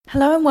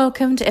Hello and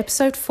welcome to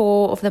episode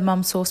 4 of the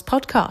Mumsource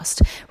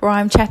Podcast, where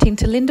I'm chatting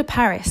to Linda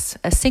Paris,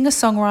 a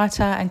singer-songwriter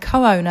and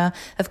co-owner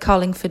of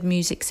Carlingford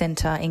Music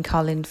Centre in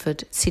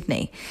Carlingford,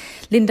 Sydney.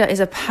 Linda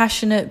is a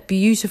passionate,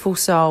 beautiful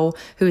soul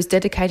who has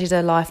dedicated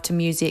her life to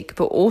music,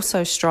 but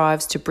also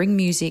strives to bring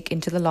music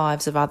into the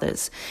lives of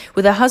others.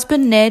 With her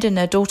husband Ned and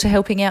her daughter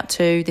helping out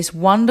too, this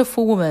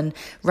wonderful woman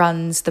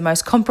runs the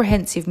most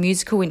comprehensive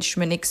musical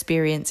instrument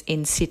experience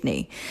in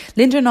Sydney.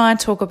 Linda and I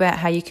talk about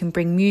how you can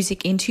bring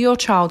music into your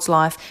child's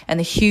life and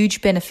the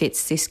huge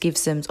benefits this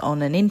gives them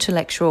on an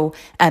intellectual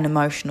and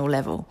emotional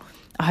level.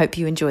 I hope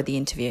you enjoyed the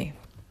interview.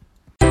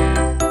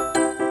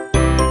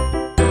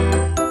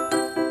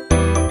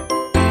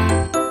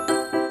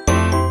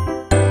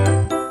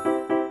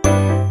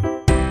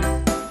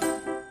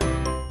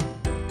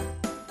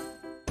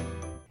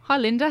 Hi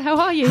Linda, how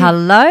are you?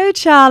 Hello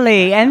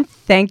Charlie, and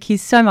thank you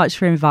so much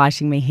for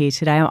inviting me here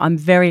today. I'm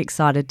very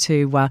excited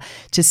to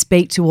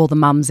speak to all the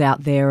mums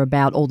out there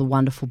about all the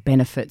wonderful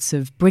benefits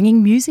of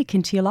bringing music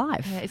into your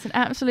life. Yeah, it's an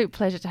absolute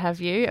pleasure to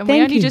have you. And Thank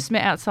we only you. just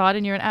met outside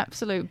and you're an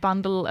absolute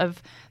bundle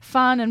of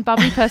fun and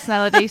bubbly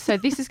personality. So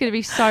this is going to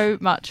be so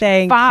much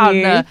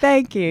fun.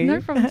 Thank you.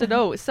 No problems at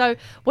all. So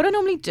what I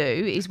normally do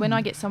is when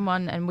I get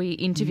someone and we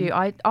interview,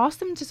 I ask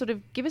them to sort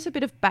of give us a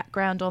bit of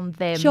background on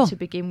them to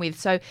begin with.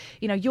 So,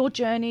 you know, your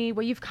journey,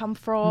 where you've come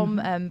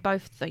from,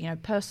 both,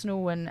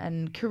 personal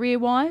and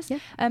career-wise,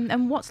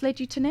 and what's led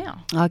you to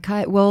now?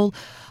 Okay, well,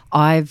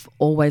 I've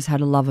always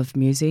had a love of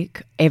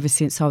music. Ever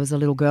since I was a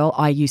little girl,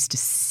 I used to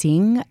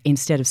sing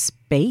instead of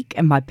speak,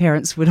 and my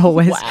parents would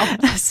always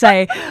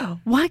say,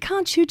 why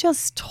can't you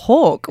just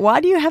talk? Why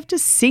do you have to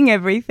sing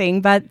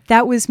everything? But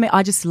that was me.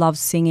 I just love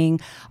singing.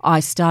 I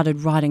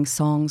started writing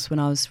songs when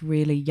I was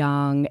really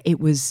young. It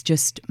was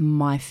just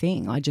my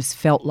thing. I just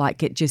felt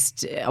like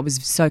I was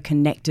so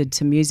connected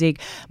to music.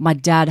 My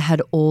dad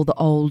had all the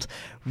old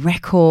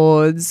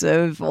records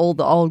of all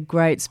the old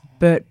greats,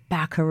 Burt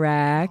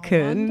Bacharach,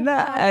 and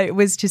it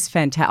was just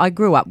fantastic. I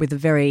grew up with a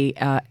very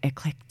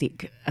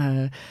eclectic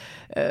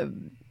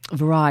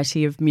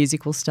variety of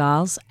musical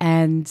styles,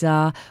 and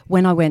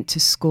when I went to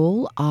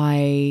school,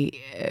 I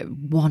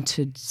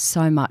wanted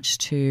so much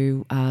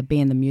to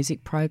be in the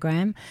music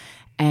program,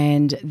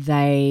 and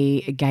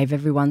they gave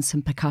everyone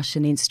some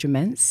percussion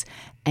instruments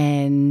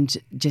and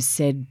just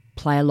said,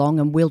 play along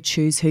and we'll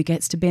choose who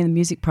gets to be in the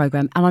music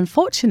program. And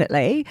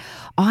unfortunately,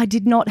 I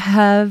did not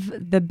have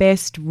the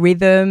best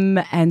rhythm,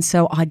 and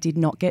so I did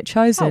not get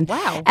chosen. Oh,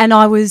 wow. And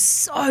I was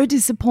so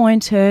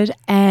disappointed,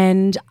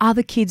 and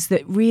other kids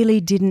that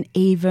really didn't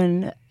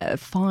even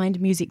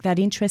find music that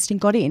interesting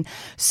got in.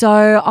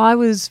 So I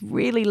was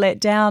really let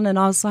down, and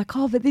I was like,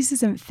 but this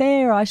isn't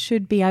fair. I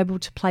should be able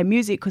to play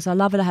music because I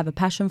love it. I have a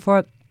passion for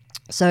it.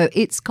 So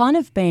it's kind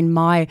of been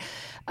my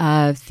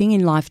thing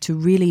in life to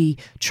really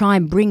try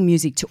and bring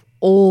music to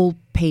all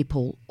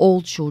people,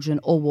 all children,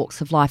 all walks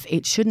of life.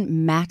 It shouldn't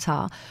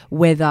matter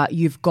whether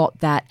you've got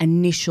that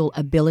initial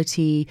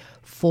ability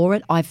for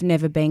it. I've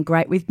never been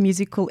great with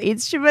musical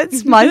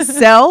instruments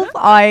myself.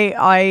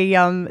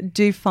 I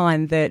do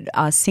find that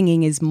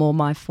singing is more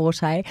my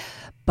forte,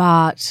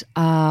 but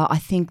I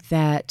think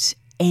that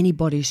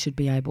anybody should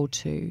be able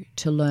to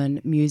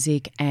learn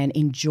music and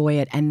enjoy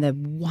it, and the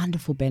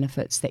wonderful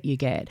benefits that you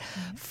get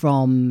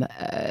from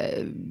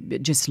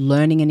just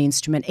learning an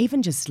instrument.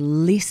 Even just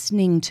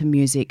listening to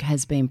music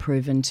has been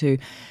proven to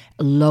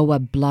lower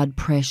blood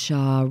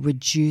pressure,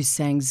 reduce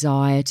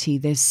anxiety.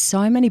 There's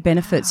so many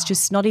benefits.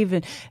 Just not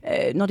even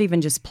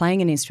just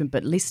playing an instrument,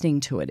 but listening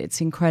to it. It's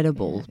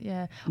incredible.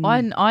 Yeah.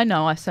 I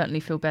know I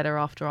certainly feel better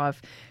after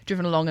I've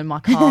driven along in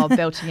my car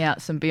belting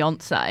out some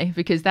Beyonce,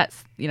 because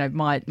that's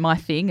my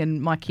thing,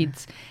 and my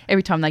kids,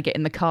 every time they get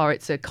in the car,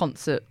 it's a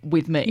concert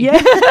with me.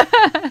 Yeah.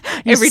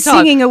 Every time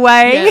singing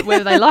away,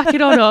 whether they like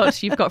it or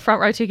not. You've got front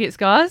row tickets,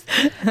 guys.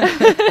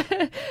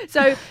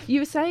 So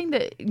you were saying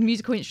that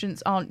musical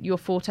instruments aren't your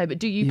forte, but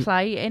do you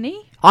play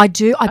any? I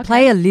do. I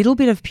play a little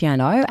bit of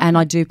piano, and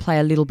I do play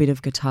a little bit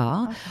of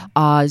guitar.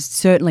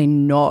 Certainly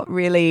not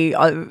really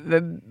a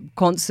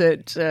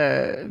concert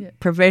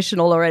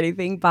professional or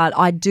anything, but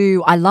I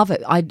do. I love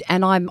it.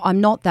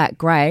 I'm not that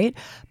great,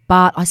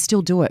 but I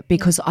still do it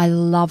because I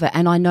love it,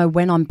 and I know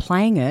when I'm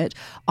playing it,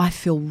 I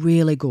feel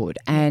really good.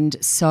 And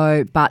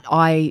so, but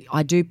I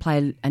do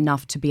play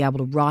enough to be able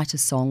to write a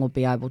song or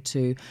be able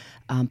to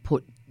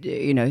put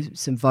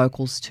some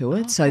vocals to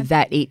it, so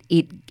that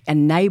it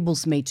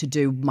enables me to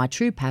do my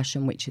true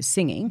passion, which is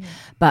singing.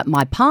 But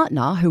my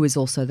partner, who is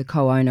also the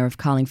co-owner of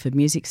Carlingford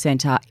Music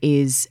Centre,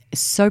 is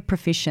so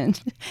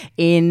proficient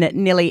in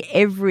nearly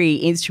every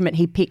instrument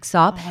he picks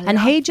up, and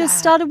he just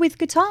started with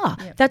guitar.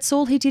 That's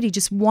all he did. He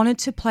just wanted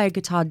to play a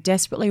guitar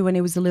desperately when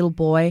he was a little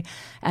boy,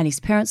 and his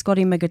parents got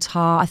him a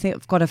guitar. I think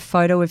I've got a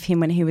photo of him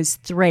when he was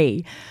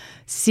 3.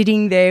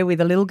 sitting there with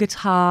a little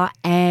guitar,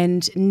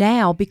 and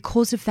now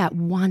because of that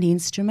one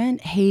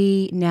instrument,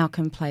 he now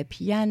can play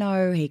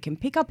piano, he can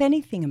pick up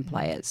anything and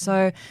play it.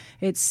 So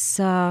it's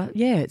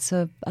it's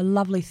a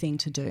lovely thing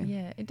to do.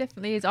 Yeah, it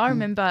definitely is. I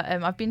remember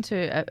I've been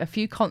to a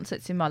few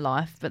concerts in my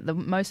life, but the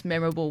most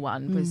memorable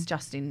one was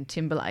Justin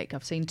Timberlake.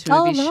 I've seen two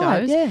of his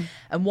shows. Yeah.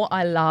 And what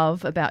I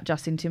love about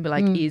Justin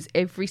Timberlake is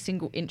every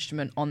single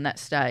instrument on that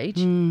stage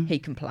he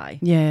can play.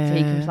 Yeah. So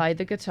he can play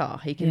the guitar.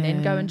 He can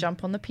then go and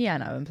jump on the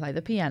piano and play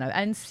the piano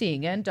and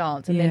sing and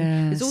dance. And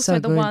then there's also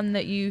the one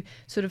that you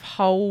sort of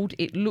hold.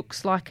 It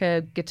looks like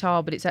a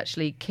guitar, but it's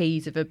actually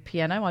keys of a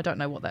piano. I don't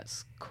know what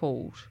that's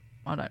called.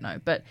 I don't know.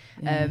 But,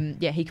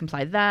 he can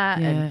play that.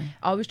 Yeah. And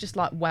I was just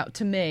like, wow,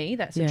 to me,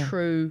 that's a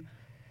true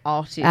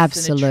artist.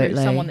 Absolutely. And a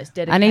true someone that's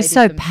dedicated. And he's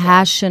so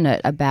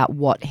passionate about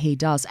what he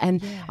does.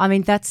 And, I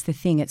mean, that's the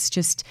thing. It's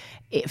just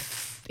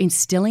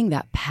instilling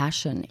that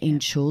passion in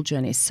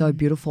children is so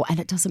beautiful, and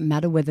it doesn't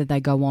matter whether they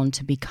go on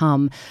to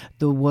become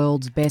the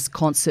world's best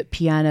concert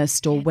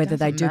pianist or whether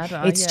they do.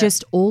 It's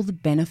just all the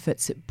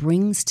benefits it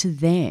brings to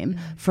them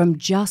from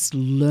just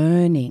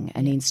learning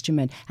an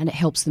instrument, and it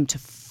helps them to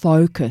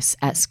focus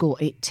at school.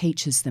 It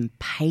teaches them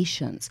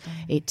patience.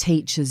 It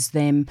teaches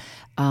them,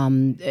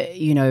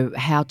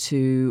 how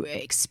to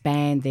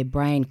expand their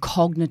brain,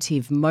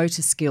 cognitive,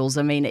 motor skills.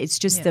 I mean, it's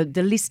just the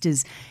list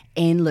is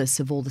endless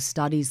of all the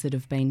studies that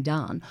have been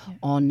done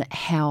on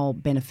how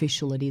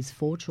beneficial it is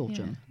for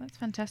children. Yeah, that's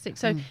fantastic.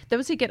 So they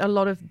obviously get a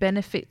lot of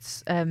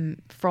benefits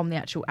from the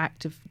actual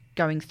act of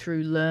going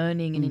through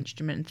learning an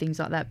instrument and things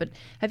like that. But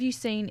have you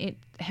seen it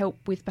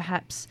help with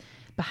perhaps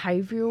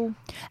behavioural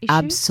issues?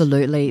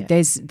 Absolutely.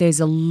 Yeah. There's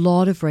a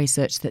lot of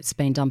research that's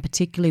been done,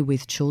 particularly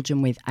with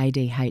children with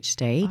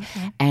ADHD,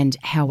 and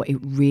how it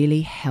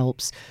really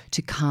helps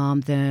to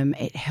calm them.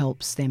 It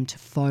helps them to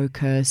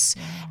focus,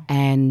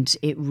 and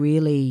it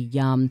really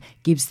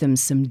gives them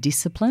some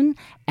discipline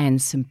and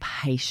some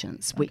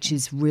patience, which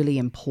is really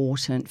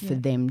important for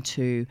them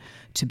to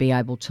be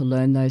able to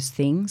learn those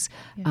things.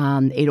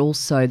 Yeah. It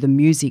also, the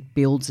music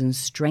builds and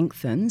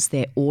strengthens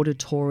their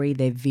auditory,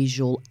 their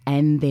visual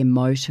and their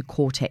motor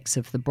cortex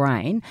of the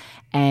brain,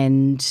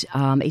 and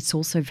it's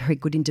also very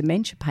good in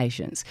dementia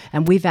patients.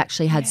 And we've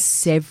actually had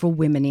several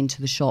women into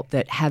the shop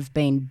that have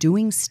been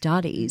doing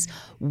studies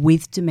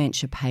with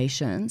dementia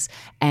patients,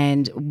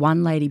 and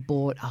one lady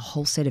bought a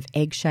whole set of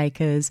egg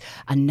shakers,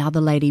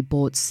 another lady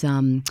bought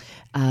some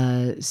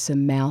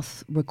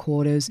mouth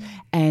recorders,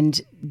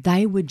 and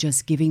they were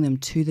just giving them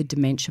to the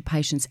dementia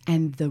patients,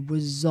 and the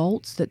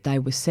results that they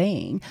were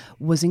seeing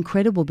was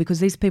incredible, because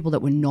these people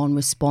that were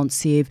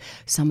non-responsive,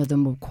 some of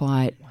them were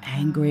quite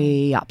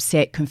angry,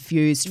 upset,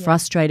 confused,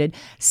 frustrated,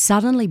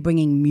 suddenly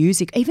bringing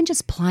music, even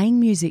just playing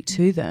music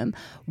to them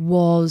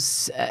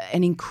was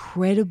an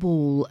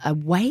incredible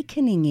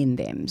awakening in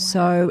them. Wow.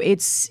 So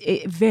it's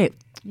very,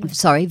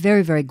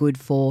 very good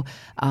for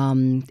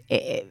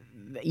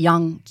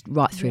young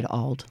right through to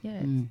old.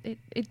 Yeah,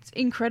 it's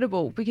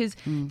incredible, because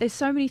there's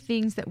so many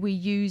things that we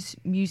use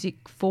music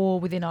for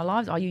within our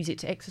lives. I use it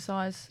to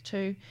exercise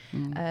too.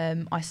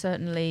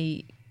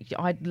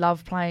 I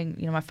love playing,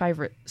 my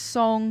favourite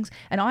songs.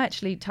 And I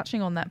actually,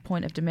 touching on that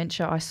point of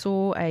dementia, I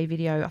saw a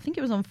video, I think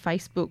it was on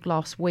Facebook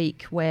last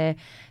week, where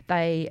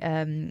they,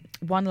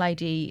 one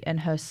lady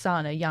and her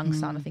son, a young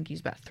son, I think he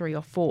was about 3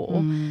 or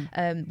 4,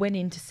 went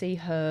in to see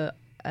her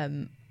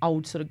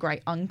old sort of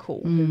great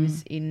uncle who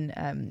was in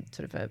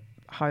sort of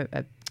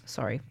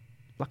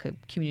like a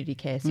community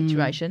care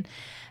situation.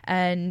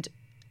 And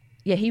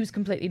he was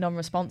completely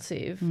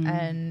non-responsive,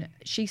 and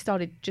she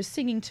started just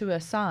singing to her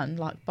son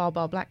like Baa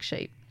Baa Black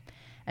Sheep,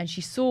 and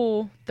she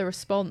saw the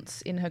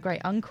response in her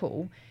great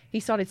uncle. He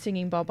started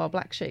singing Baa Baa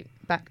Black Sheep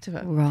back to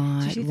her.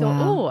 Right. So she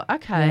thought,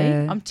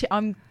 okay,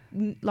 I'm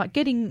like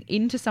getting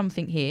into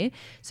something here.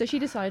 So she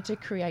decided to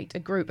create a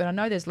group, and I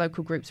know there's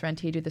local groups around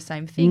here do the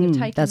same thing, of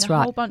taking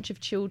whole bunch of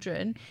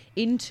children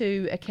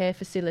into a care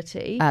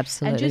facility,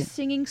 and just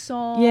singing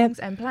songs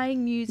and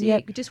playing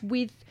music just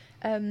with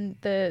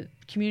the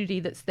community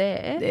that's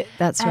there.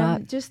 That's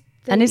right.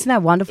 And isn't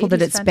that wonderful that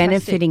it's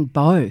benefiting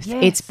both?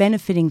 Yes. It's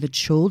benefiting the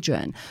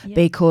children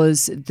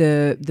because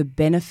the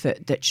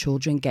benefit that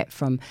children get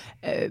from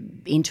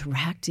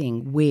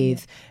interacting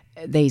with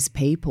these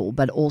people,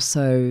 but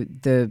also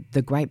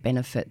the great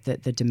benefit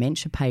that the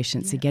dementia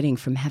patients are getting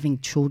from having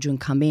children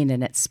come in,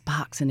 and it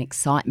sparks an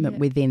excitement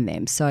within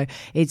them. So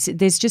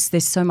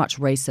there's so much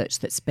research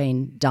that's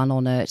been done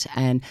on it,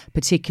 and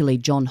particularly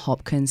John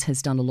Hopkins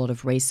has done a lot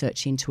of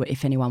research into it.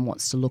 If anyone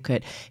wants to look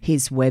at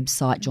his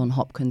website,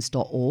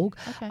 johnhopkins.org,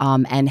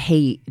 and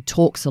he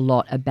talks a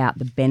lot about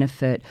the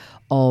benefit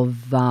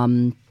of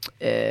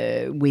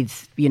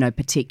with,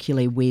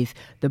 particularly with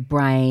the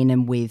brain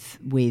and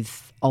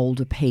with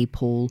older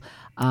people,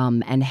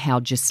 and how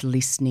just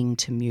listening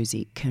to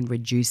music can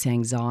reduce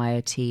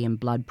anxiety and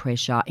blood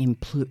pressure,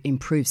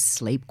 improve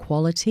sleep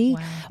quality,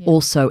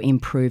 also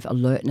improve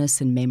alertness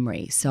and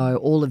memory. So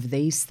all of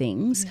these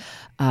things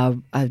are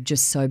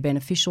just so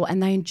beneficial,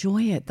 and they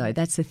enjoy it though.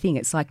 That's the thing.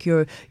 It's like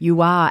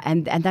you are,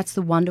 and that's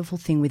the wonderful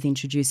thing with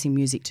introducing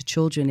music to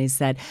children, is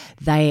that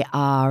they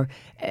are,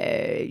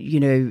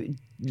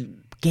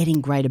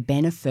 getting greater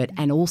benefit,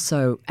 and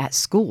also at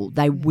school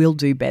they will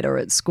do better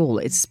at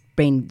school.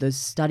 The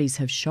studies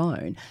have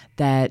shown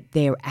that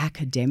their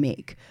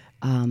academic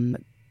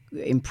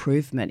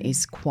improvement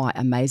is quite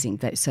amazing,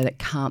 so that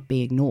can't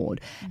be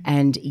ignored.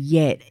 And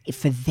yet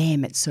for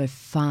them it's so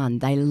fun,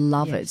 they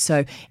love it.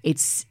 So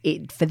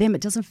for them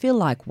it doesn't feel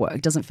like work,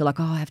 it doesn't feel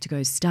like, I have to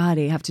go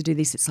study, I have to do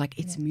this. It's like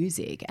it's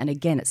music, and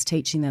again it's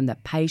teaching them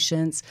that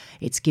patience,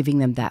 it's giving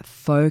them that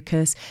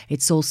focus,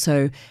 it's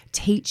also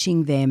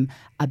teaching them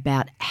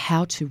about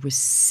how to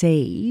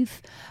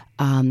receive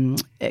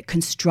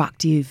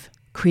constructive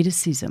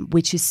criticism,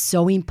 which is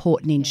so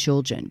important in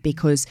children,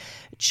 because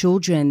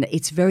children,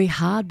 it's very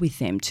hard with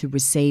them to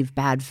receive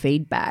bad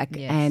feedback.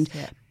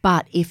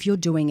 But if you're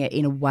doing it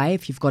in a way,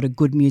 if you've got a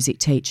good music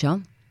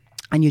teacher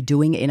and you're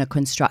doing it in a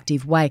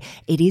constructive way,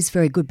 it is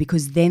very good,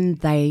 because then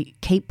they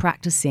keep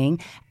practicing,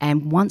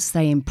 and once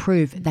they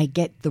improve, they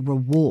get the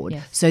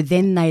reward. So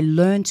then they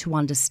learn to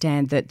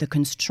understand that the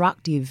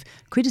constructive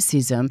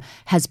criticism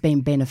has been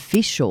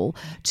beneficial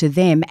to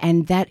them,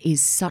 and that is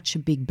such a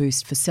big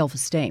boost for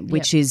self-esteem,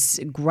 which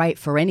is great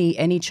for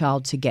any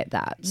child to get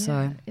that.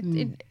 So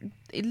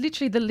it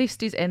literally, the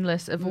list is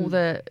endless of all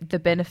the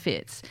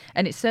benefits,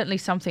 and it's certainly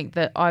something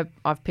that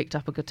I've picked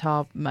up a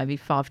guitar maybe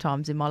 5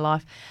 times in my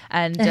life,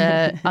 and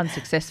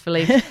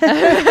unsuccessfully.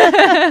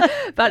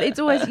 But it's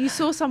always, you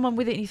saw someone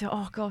with it and you thought,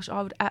 oh gosh,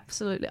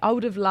 I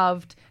would have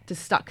loved to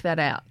stuck that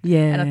out.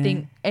 And I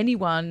think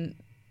anyone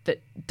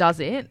that does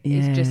it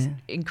is just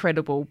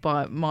incredible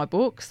by my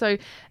book. So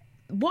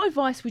what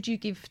advice would you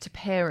give to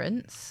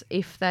parents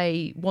if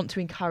they want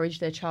to encourage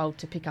their child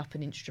to pick up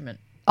an instrument?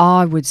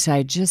 I would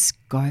say just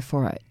go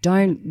for it.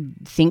 Don't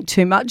think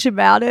too much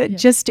about it.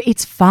 Just,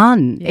 it's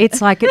fun.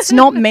 It's like, it's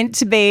not meant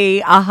to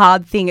be a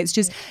hard thing. It's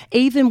just,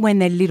 even when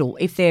they're little,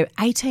 if they're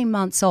 18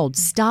 months old,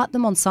 start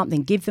them on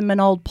something. Give them an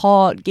old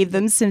pot, give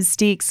them some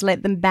sticks,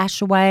 let them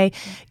bash away,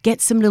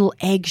 get some little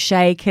egg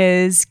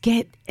shakers,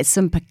 get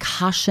some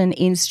percussion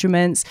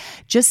instruments,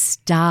 just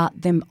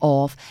start them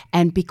off.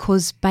 And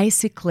because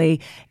basically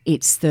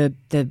it's the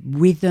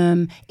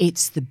rhythm,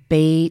 it's the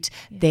beat,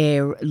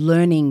 they're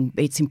learning,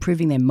 it's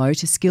improving their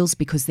motor skills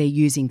because they're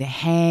using their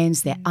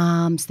hands, their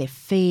arms, their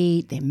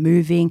feet, they're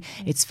moving.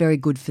 It's very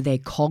good for their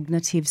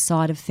cognitive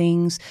side of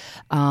things.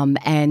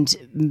 And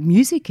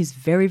music is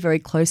very, very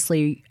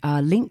closely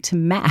linked to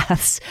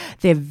maths.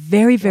 They're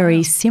very,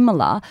 very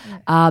similar,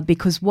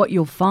 because what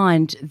you'll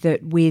find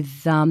that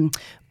with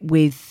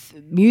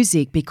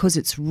music, because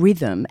it's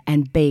rhythm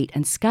and beat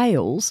and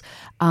scales,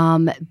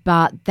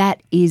 but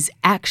that is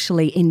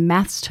actually, in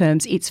maths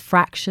terms, it's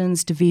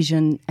fractions,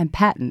 division and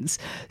patterns.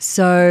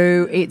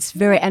 So it's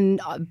very, and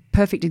a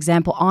perfect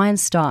example,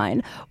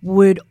 Einstein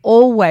would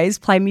always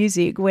play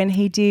music when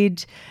he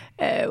did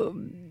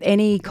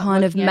any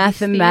kind of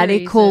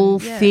mathematical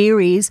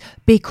theories,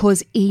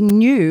 because he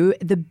knew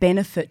the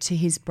benefit to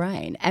his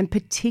brain. And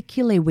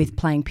particularly with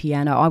playing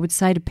piano, I would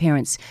say to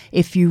parents,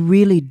 if you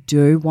really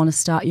do want to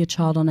start your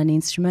child on an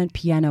instrument,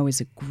 piano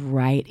is a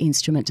great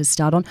instrument to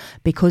start on,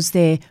 because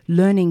they're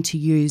learning to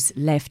use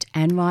left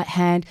and right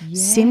hand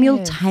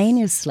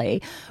simultaneously,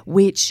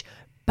 which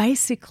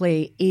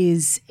basically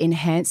is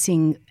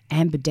enhancing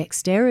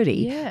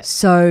ambidexterity.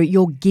 So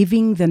you're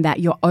giving them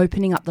that, you're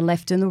opening up the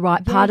left and the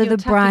right part of the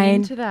brain.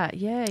 Into that.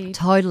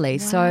 Totally.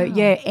 Wow. So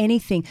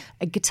anything,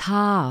 a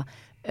guitar.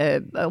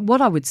 What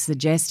I would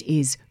suggest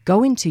is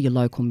go into your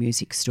local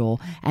music store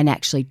and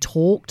actually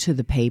talk to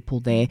the people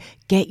there.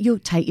 Take your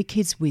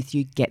kids with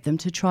you, get them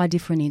to try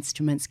different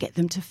instruments, get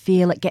them to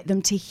feel it, get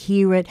them to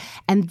hear it,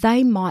 and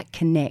they might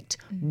connect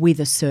with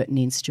a certain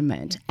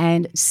instrument,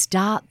 and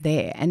start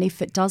there. And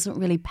if it doesn't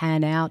really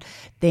pan out,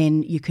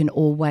 then you can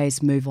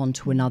always move on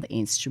to another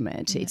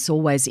instrument. It's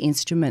always,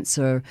 instruments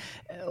are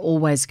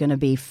always going to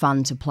be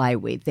fun to play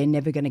with. They're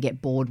never going to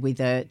get bored with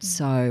it.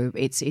 So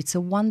it's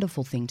a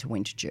wonderful thing to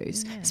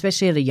introduce,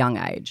 especially at a young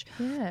age.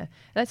 Yeah,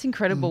 that's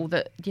incredible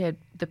that,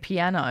 the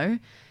piano,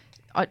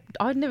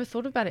 I'd never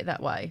thought about it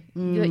that way,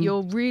 that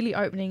you're really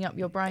opening up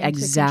your brain to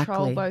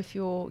control both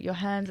your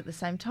hands at the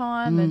same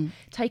time and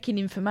taking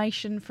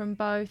information from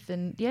both.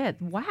 And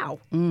wow.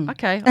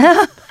 Okay.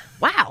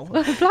 Wow.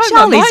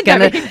 Charlie's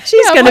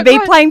she's going to be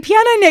playing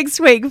piano next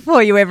week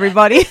for you,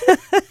 everybody.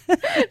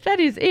 That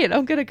is it.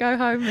 I'm going to go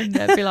home and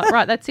be like,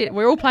 right, that's it.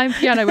 We're all playing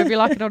piano whether you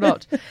like it or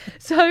not.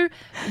 So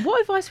what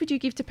advice would you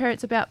give to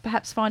parents about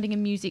perhaps finding a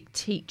music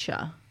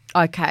teacher?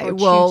 Okay, or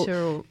well,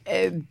 tutor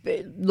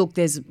look,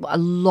 there's a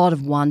lot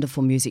of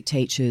wonderful music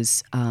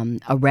teachers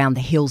around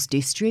the Hills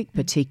District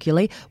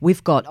particularly.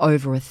 We've got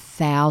over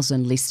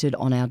 1,000 listed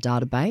on our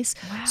database.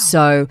 Wow.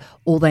 So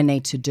all they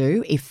need to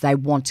do, if they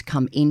want to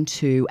come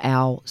into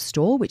our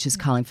store, which is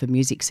Carlingford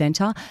Music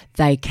Centre,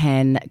 they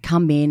can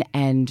come in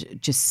and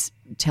just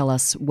tell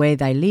us where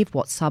they live,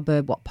 what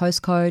suburb, what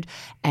postcode,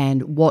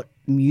 and what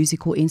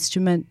musical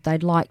instrument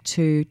they'd like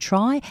to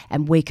try,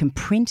 and we can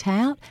print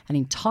out an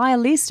entire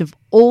list of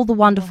all the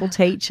wonderful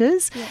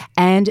teachers.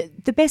 And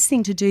the best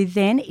thing to do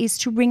then is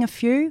to ring a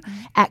few.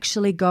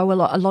 Actually go a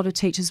lot of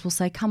teachers will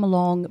say, come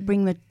along,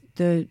 bring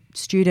the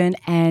student,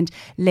 and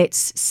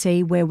let's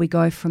see where we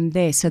go from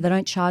there. So they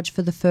don't charge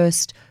for the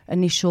first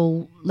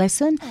initial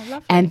lesson.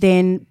 And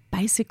then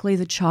basically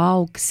the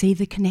child see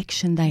the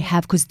connection they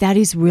have, because that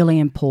is really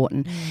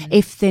important.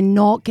 If they're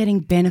not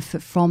getting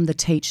benefit from the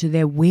teacher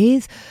they're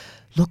with,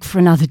 look for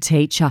another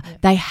teacher.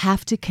 They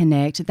have to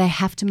connect. They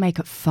have to make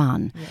it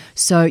fun.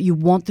 So you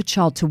want the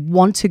child to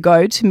want to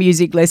go to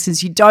music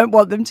lessons. You don't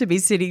want them to be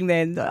sitting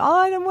there and,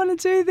 I don't want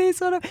to do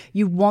this.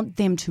 You want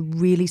them to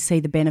really see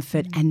the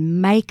benefit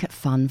and make it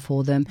fun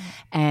for them,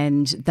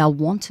 and they'll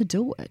want to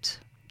do it.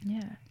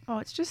 Yeah. Oh,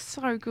 it's just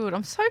so good.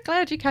 I'm so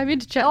glad you came in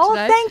to chat Oh,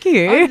 today. thank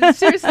you.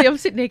 Seriously, I'm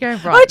sitting here going,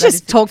 right. I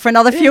just talk for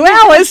another few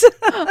hours.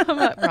 I'm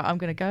like, right, I'm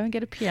going to go and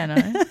get a piano.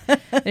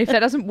 And if that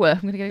doesn't work,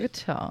 I'm going to get a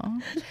guitar.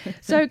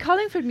 So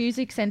Carlingford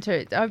Music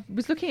Centre, I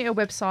was looking at your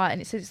website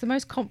and it says it's the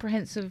most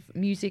comprehensive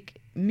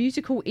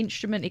musical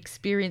instrument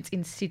experience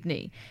in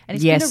Sydney. And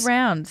it's been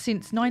around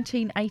since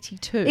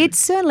 1982. It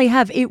certainly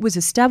have. It was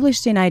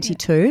established in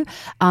 82.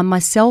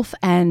 Myself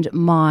and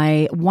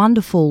my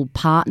wonderful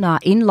partner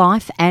in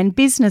life and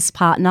business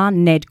partner,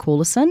 Ned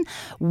Coulison,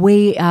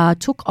 we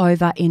took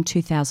over in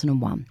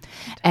 2001.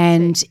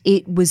 And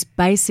it was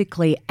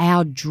basically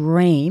our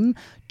dream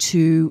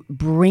to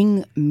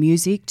bring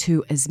music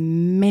to as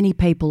many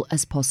people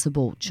as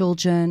possible,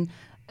 children,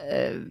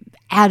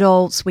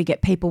 adults. We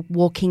get people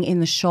walking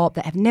in the shop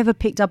that have never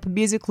picked up a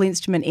musical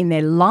instrument in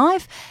their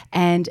life,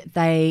 and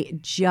they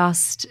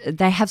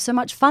have so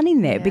much fun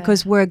in there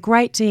because we're a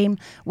great team.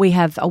 We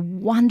have a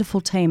wonderful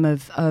team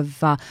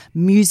of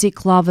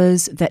music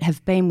lovers that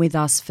have been with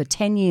us for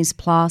 10 years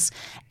plus,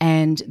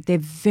 and they're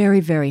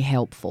very, very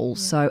helpful.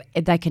 So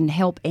they can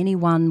help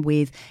anyone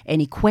with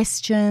any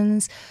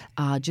questions,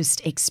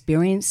 just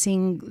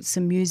experiencing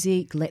some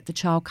music, let the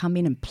child come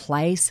in and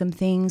play some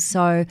things.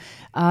 So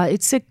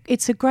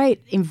it's a great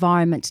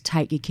environment to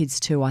take your kids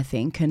to, I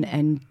think,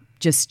 and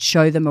just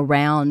show them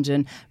around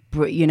and,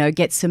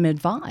 get some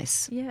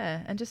advice.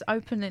 Yeah, and just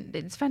open it.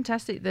 It's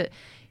fantastic that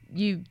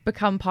you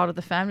become part of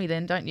the family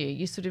then, don't you?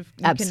 You sort of...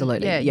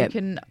 You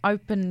can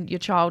open your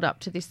child up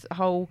to this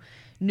whole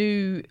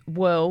new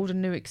world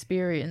and new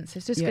experience.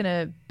 It's just going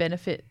to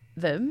benefit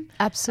them.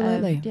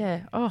 Absolutely.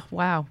 Oh,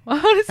 wow.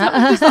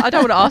 I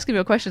don't want to ask him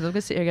your questions. I'm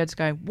going to sit here and just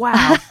going,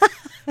 wow.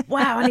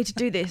 Wow, I need to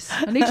do this.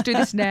 I need to do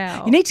this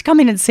now. You need to come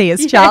in and see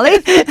us, Charlie.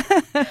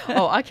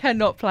 Oh, I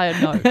cannot play a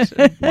note.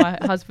 My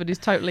husband is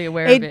totally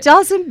aware of it. It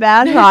doesn't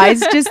matter.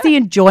 It's just the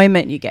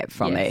enjoyment you get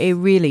from it. It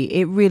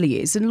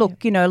really is. And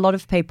look, a lot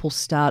of people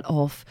start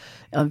off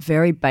on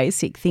very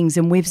basic things,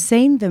 and we've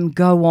seen them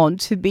go on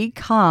to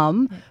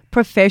become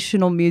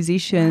professional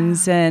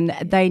musicians, and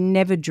they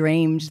never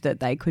dreamed that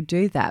they could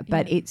do that.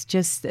 But it's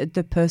just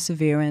the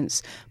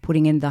perseverance,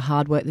 putting in the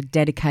hard work, the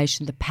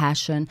dedication, the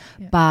passion.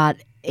 But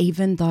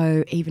even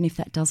if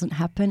that doesn't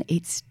happen,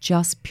 it's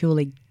just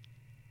purely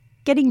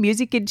getting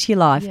music into your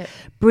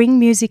life. Bring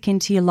music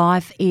into your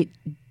life. It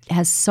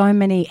has so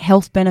many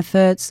health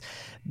benefits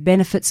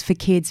for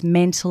kids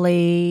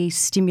mentally,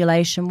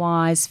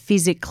 stimulation-wise,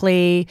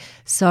 physically.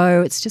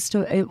 So it's just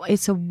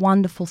it's a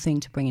wonderful thing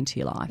to bring into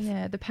your life.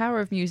 Yeah, the power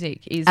of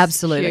music is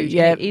absolutely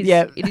huge.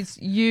 It is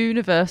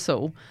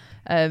universal.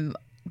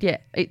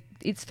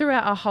 It's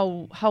throughout our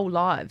whole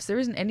lives. There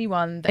isn't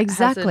anyone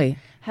that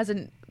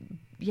hasn't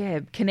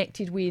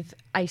connected with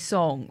a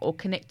song or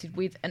connected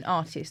with an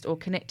artist or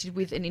connected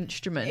with an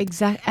instrument.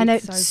 Exactly. And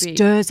it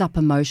stirs up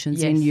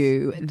emotions in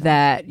you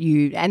that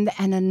you... And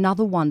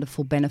another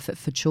wonderful benefit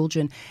for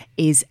children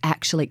is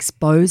actually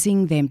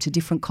exposing them to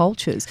different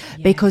cultures,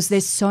 because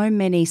there's so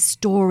many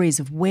stories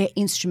of where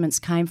instruments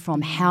came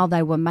from, how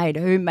they were made,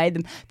 who made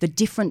them, the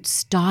different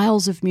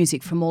styles of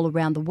music from all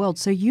around the world.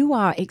 So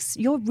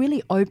you're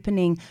really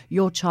opening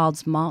your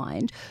child's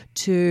mind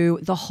to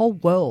the whole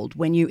world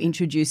when you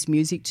introduce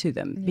music to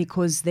them,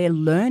 because they're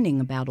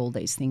learning about all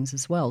these things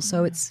as well.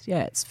 So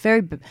it's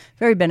very,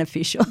 very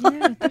beneficial.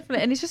 Yeah, definitely.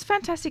 And it's just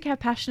fantastic how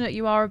passionate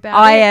you are about it.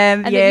 I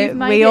am, and that you've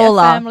made we it all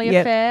a are. family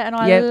affair, and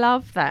I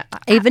love that.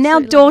 Even our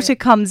daughter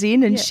comes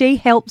in and she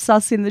helps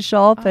us in the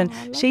shop, and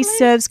she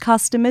serves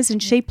customers,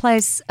 and she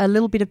plays a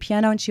little bit of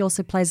piano, and she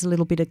also plays a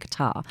little bit of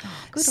guitar.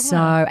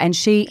 And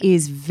she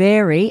is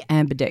very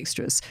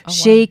ambidextrous.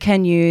 She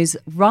can use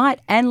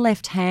right and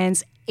left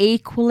hands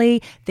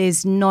equally.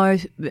 There's no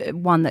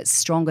one that's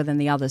stronger than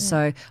the other.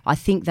 So I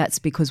think that's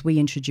because we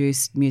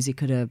introduced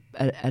music at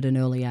an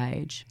early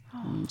age. Oh,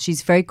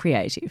 She's very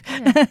creative.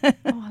 Yeah.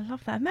 Oh, I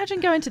love that. Imagine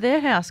going to their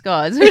house,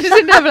 guys. We just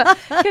didn't have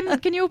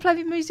can you all play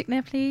the music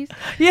now, please?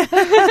 Yeah.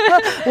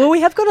 Well,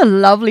 we have got a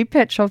lovely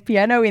Petrov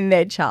piano in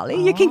there,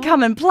 Charlie. You can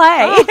come and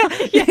play.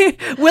 Yeah.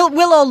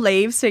 We'll all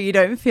leave so you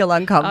don't feel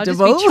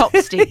uncomfortable. I'll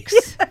just be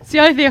chopsticks. It's the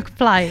only thing I can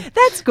play.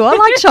 That's good. I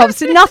like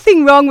chopsticks.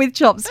 Nothing wrong with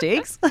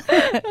chopsticks.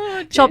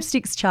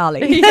 Chopsticks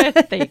Charlie. Yeah,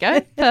 there you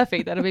go.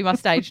 Perfect. That'll be my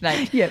stage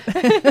name. Yep.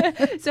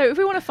 So if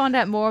we want to find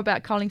out more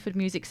about Carlingford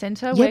Music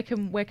Centre, Yep.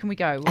 where can we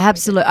go?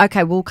 Absolutely.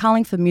 Okay, well,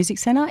 Carlingford Music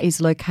Centre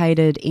is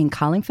located in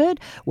Carlingford.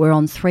 We're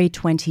on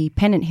 320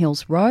 Pennant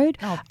Hills Road,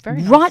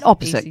 very nice. right Easy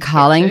opposite to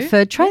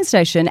Carlingford train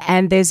station.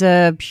 And there's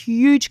a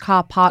huge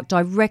car park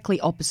directly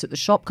opposite the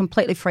shop,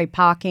 completely free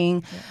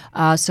parking,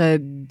 so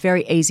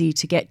very easy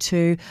to get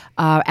to.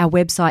 Our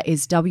website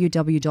is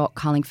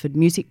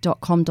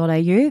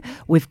www.carlingfordmusic.com.au.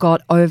 We've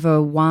got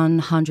over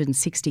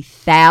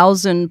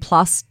 160,000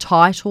 plus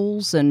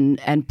titles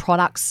and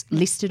products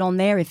listed on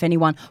there if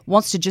anyone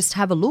wants to just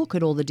have a look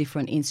at all the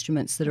different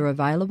instruments that are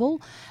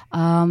available,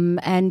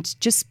 and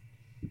just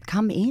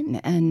come in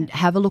and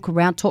have a look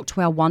around, talk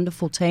to our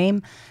wonderful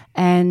team,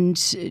 and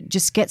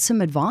just get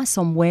some advice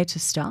on where to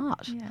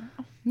start. Yeah.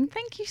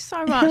 Thank you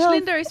so much,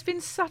 Linda. It's been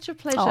such a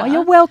pleasure. Oh,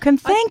 you're welcome.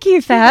 Thank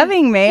you for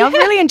having me. I've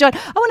really enjoyed.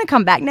 I want to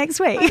come back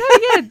next week.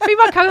 Yeah, be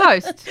my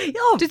co-host.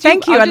 Oh,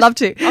 thank you. I'd love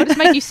to. I'll just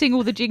make you sing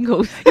all the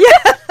jingles.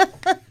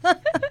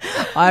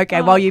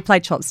 Okay, while you play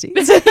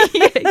chopsticks.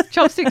 Yeah,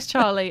 chopsticks,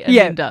 Charlie and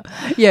Linda.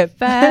 Yeah,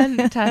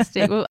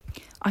 fantastic. Well,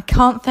 I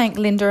can't thank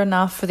Linda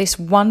enough for this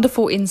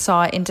wonderful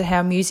insight into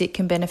how music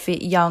can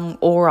benefit young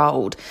or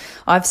old.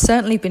 I've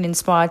certainly been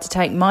inspired to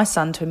take my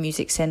son to a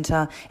music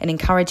centre and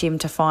encourage him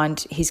to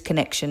find his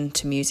connection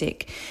to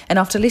music. And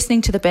after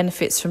listening to the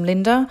benefits from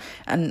Linda,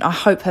 and I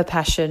hope her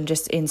passion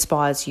just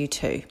inspires you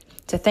too.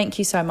 So thank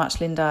you so much,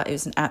 Linda. It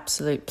was an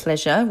absolute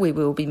pleasure. We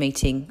will be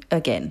meeting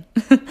again.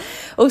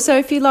 Also,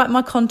 if you like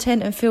my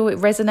content and feel it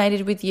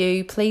resonated with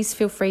you, please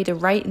feel free to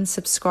rate and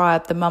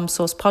subscribe the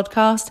Mumsource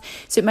Podcast,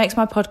 so it makes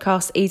my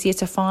podcast easier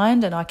to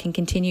find and I can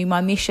continue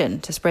my mission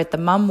to spread the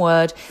mum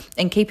word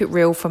and keep it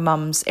real for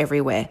mums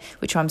everywhere,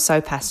 which I'm so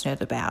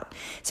passionate about.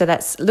 So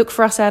look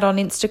for us out on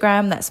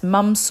Instagram. That's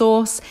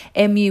Mumsource,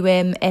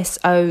 MUMSOURCE.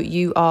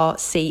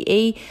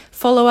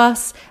 Follow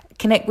us.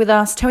 Connect with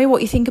us. Tell me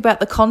what you think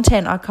about the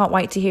content. I can't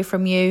wait to hear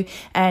from you.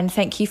 And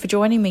thank you for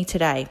joining me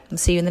today. I'll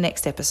see you in the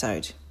next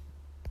episode.